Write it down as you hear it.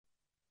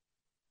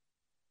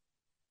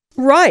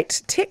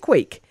Right, Tech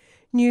Week,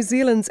 New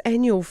Zealand's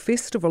annual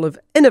festival of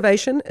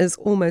innovation, is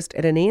almost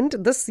at an end.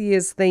 This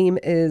year's theme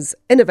is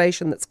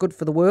Innovation That's Good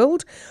for the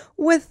World.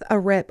 With a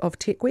wrap of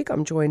Tech Week,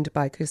 I'm joined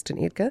by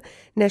Kirsten Edgar,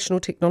 National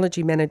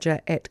Technology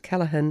Manager at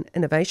Callaghan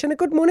Innovation. A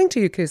good morning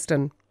to you,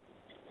 Kirsten.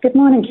 Good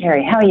morning,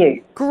 Kerry. How are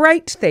you?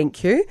 Great,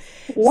 thank you.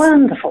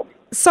 Wonderful.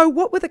 So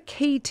what were the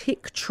key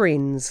tech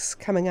trends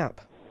coming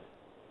up?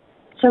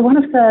 So one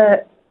of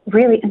the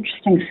really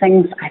interesting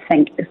things, I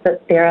think, is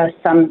that there are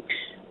some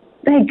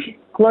big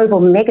global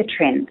mega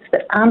trends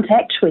that aren't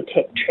actually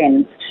tech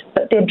trends,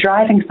 but they're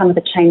driving some of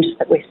the changes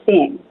that we're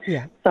seeing.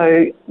 Yeah.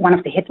 So one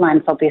of the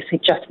headlines, obviously,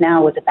 just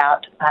now was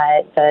about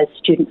the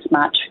Students'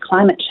 March for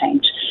Climate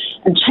Change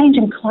and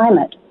changing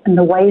climate and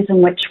the ways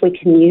in which we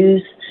can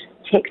use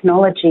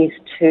technologies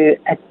to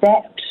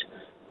adapt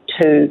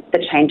to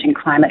the changing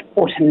climate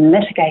or to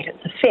mitigate its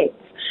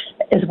effects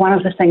is one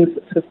of the things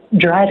that's sort of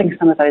driving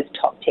some of those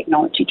top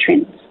technology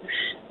trends.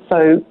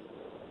 So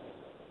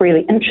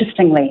really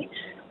interestingly,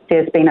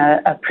 there's been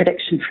a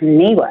prediction from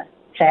NIWA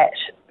that,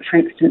 for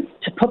instance,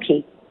 Te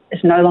Puke is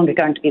no longer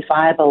going to be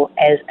viable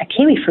as a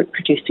kiwi fruit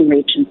producing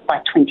region by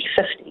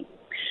 2050.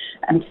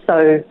 And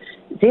so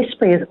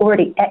Zespri is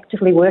already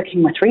actively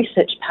working with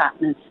research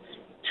partners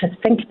to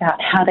think about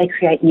how they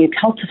create new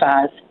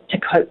cultivars to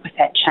cope with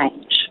that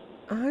change.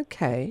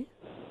 Okay.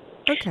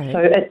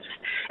 So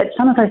it's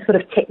some of those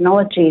sort of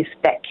technologies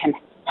that can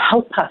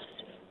help us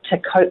to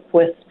cope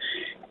with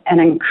an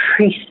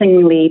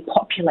increasingly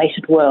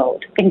populated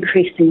world,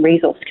 increasing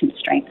resource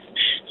constraints.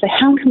 So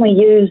how can we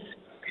use,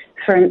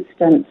 for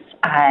instance,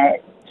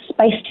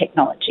 space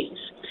technologies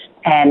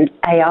and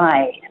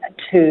AI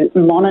to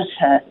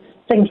monitor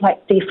things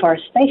like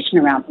deforestation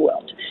around the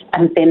world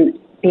and then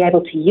be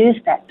able to use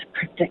that to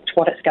predict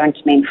what it's going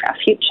to mean for our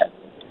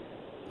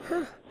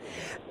future?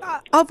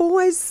 I've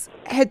always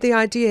had the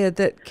idea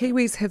that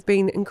Kiwis have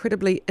been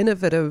incredibly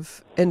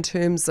innovative in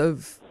terms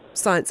of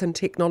science and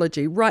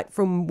technology, right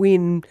from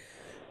when,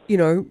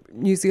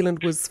 New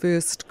Zealand was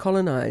first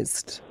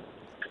colonised.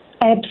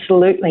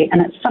 Absolutely,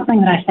 and it's something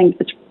that I think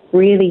it's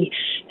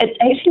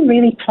actually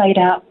really played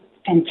out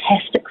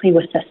fantastically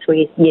with this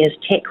year's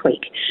Tech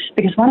Week,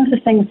 because one of the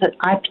things that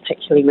I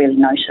particularly really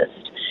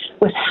noticed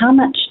was how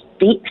much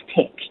deep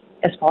tech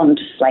is on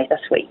display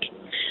this week.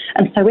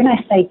 And so when I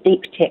say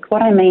deep tech,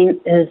 what I mean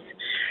is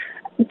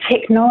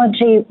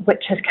technology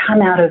which has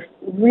come out of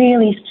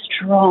really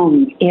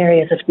strong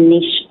areas of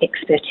niche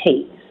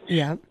expertise,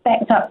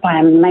 backed up by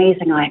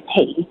amazing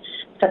IP,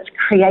 that's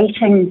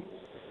creating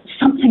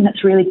something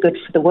that's really good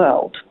for the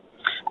world.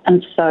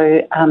 And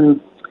so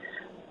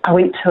I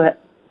went to a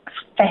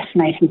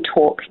fascinating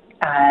talk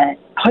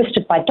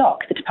hosted by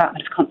DOC, the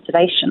Department of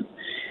Conservation,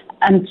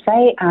 and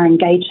they are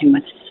engaging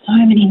with so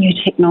many new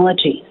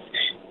technologies.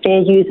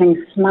 They're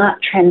using smart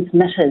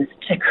transmitters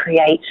to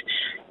create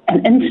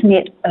an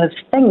internet of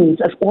things,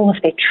 of all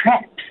of their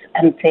traps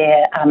and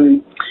their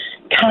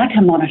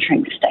carca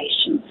monitoring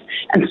stations.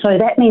 And so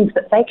that means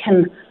that they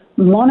can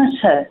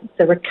monitor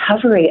the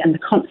recovery and the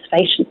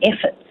conservation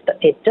efforts that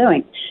they're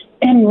doing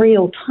in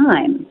real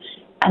time.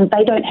 And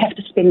they don't have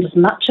to spend as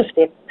much of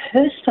their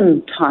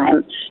person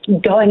time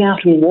going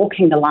out and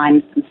walking the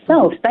lines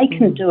themselves. They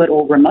can do it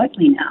all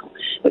remotely now,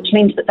 which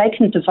means that they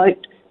can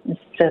devote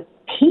the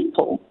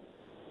people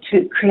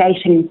to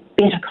creating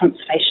better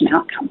conservation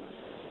outcomes.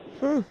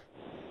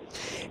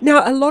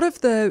 Now, a lot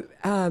of the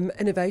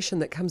innovation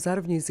that comes out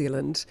of New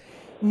Zealand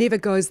never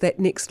goes that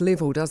next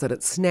level, does it?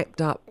 It's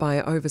snapped up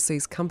by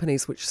overseas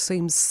companies, which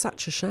seems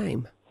such a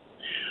shame.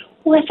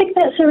 Well, I think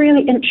that's a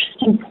really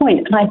interesting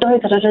point, and I know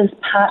that it is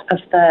part of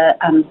the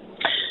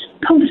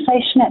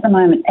conversation at the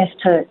moment as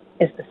to,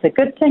 is this a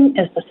good thing,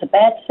 is this a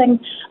bad thing?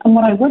 And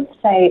what I would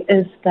say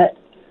is that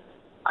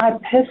I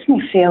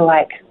personally feel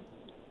like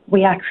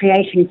we are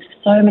creating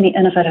so many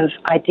innovative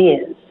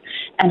ideas,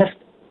 and if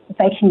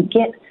they can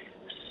get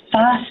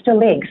faster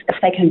legs, if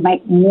they can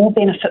make more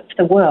benefit for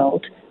the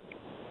world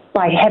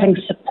by having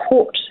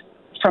support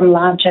from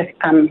larger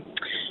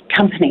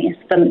companies,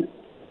 then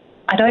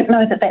I don't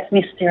know that that's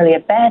necessarily a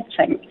bad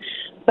thing.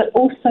 But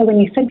also when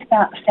you think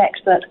about the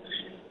fact that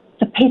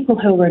the people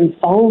who were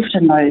involved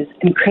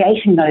in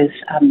creating those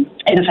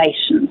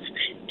innovations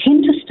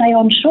tend to stay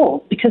on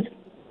shore because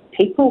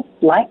people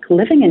like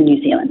living in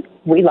New Zealand.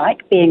 We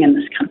like being in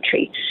this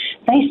country.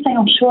 They stay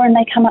on shore and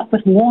they come up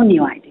with more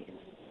new ideas,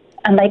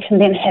 and they can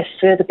then have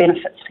further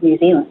benefits for New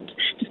Zealand.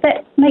 Does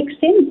that make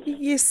sense?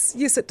 Yes,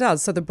 it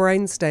does. So the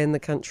brains stay in the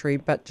country,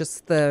 but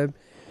just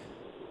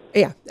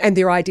and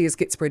their ideas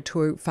get spread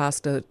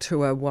faster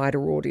to a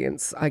wider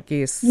audience, I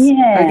guess.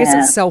 Yeah. I guess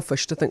it's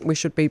selfish to think we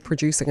should be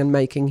producing and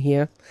making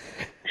here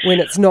when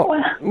it's not,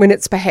 when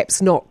it's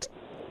perhaps not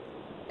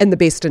in the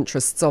best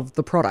interests of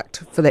the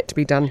product for that to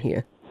be done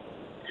here.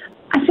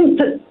 I think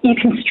that you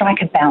can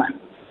strike a balance.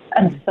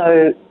 And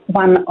so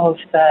one of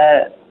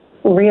the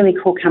really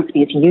cool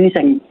companies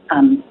using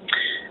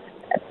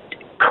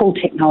cool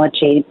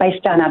technology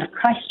based down out of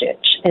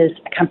Christchurch is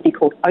a company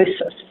called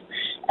OSIS.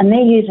 And they're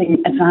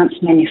using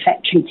advanced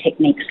manufacturing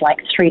techniques like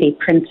 3D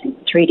printing,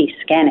 3D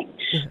scanning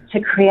to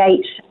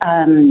create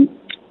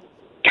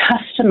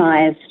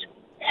customised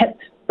hip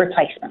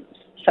replacements,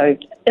 so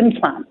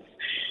implants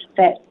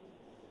that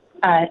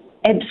are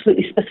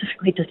absolutely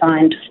specifically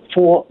designed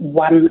for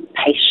one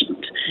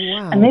patient.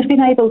 Wow. And they've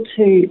been able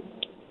to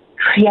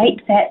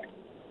create that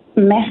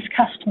mass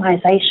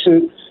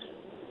customisation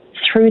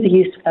through the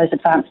use of those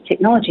advanced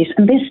technologies.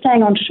 And they're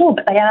staying onshore,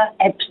 but they are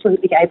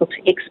absolutely able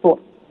to export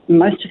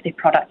most of their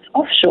products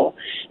offshore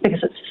because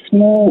it's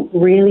small,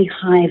 really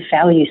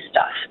high-value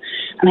stuff.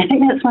 And I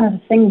think that's one of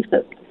the things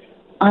that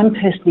I'm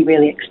personally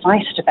really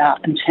excited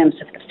about in terms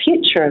of the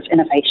future of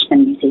innovation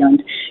in New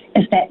Zealand,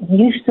 is that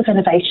use of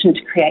innovation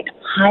to create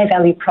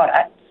high-value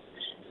products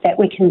that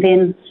we can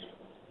then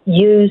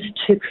use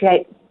to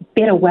create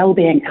better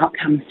wellbeing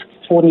outcomes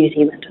for New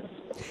Zealanders.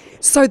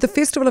 So the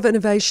Festival of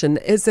Innovation,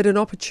 is it an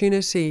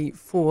opportunity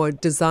for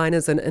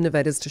designers and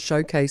innovators to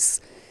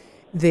showcase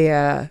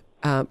their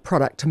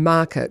product to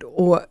market,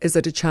 or is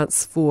it a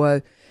chance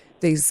for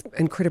these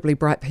incredibly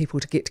bright people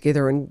to get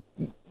together and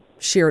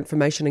share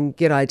information and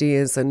get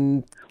ideas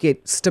and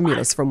get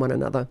stimulus from one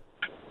another?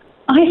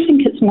 I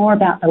think it's more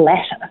about the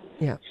latter.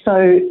 Yeah.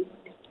 So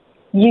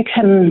you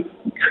can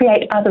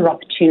create other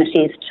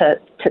opportunities to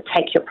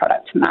take your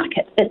product to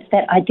market. It's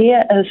that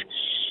idea of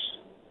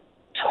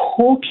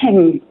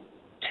talking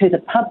to the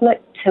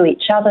public, to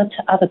each other,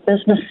 to other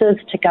businesses,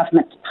 to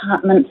government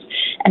departments,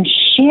 and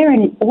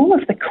sharing all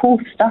of the cool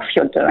stuff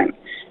you're doing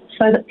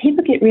so that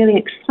people get really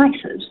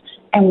excited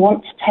and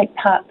want to take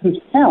part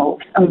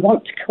themselves and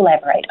want to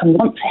collaborate and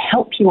want to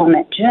help you on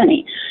that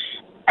journey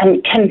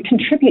and can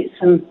contribute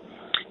some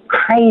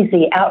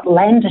crazy,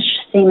 outlandish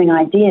seeming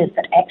ideas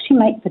that actually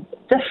make the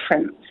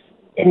difference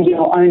in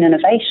your own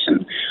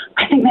innovation.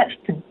 I think that's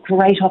the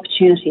great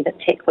opportunity that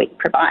Tech Week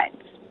provides.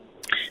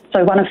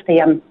 So one of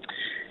the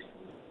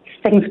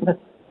things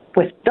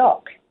with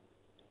DOC,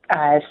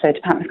 so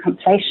Department of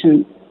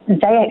Conservation,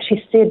 they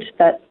actually said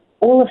that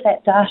all of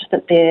that data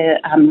that they're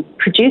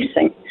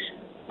producing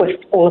with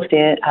all of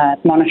their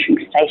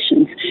monitoring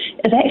stations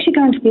is actually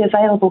going to be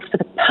available for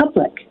the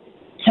public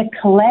to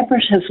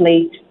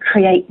collaboratively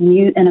create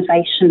new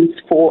innovations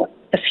for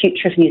the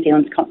future of New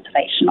Zealand's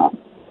conservation on.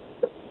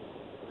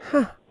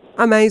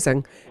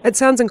 Amazing. It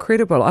sounds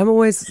incredible. I'm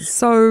always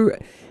so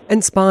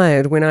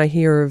inspired when I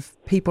hear of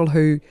people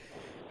who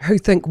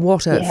think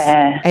what if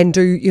and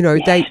do,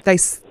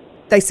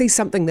 they see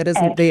something that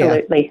isn't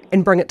there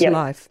and bring it to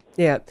life.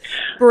 Yeah.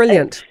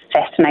 Brilliant. It's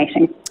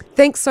fascinating.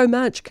 Thanks so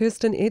much,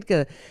 Kirsten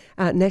Edgar,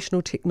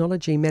 National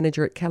Technology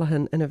Manager at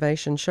Callaghan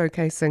Innovation,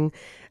 showcasing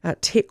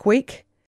Tech Week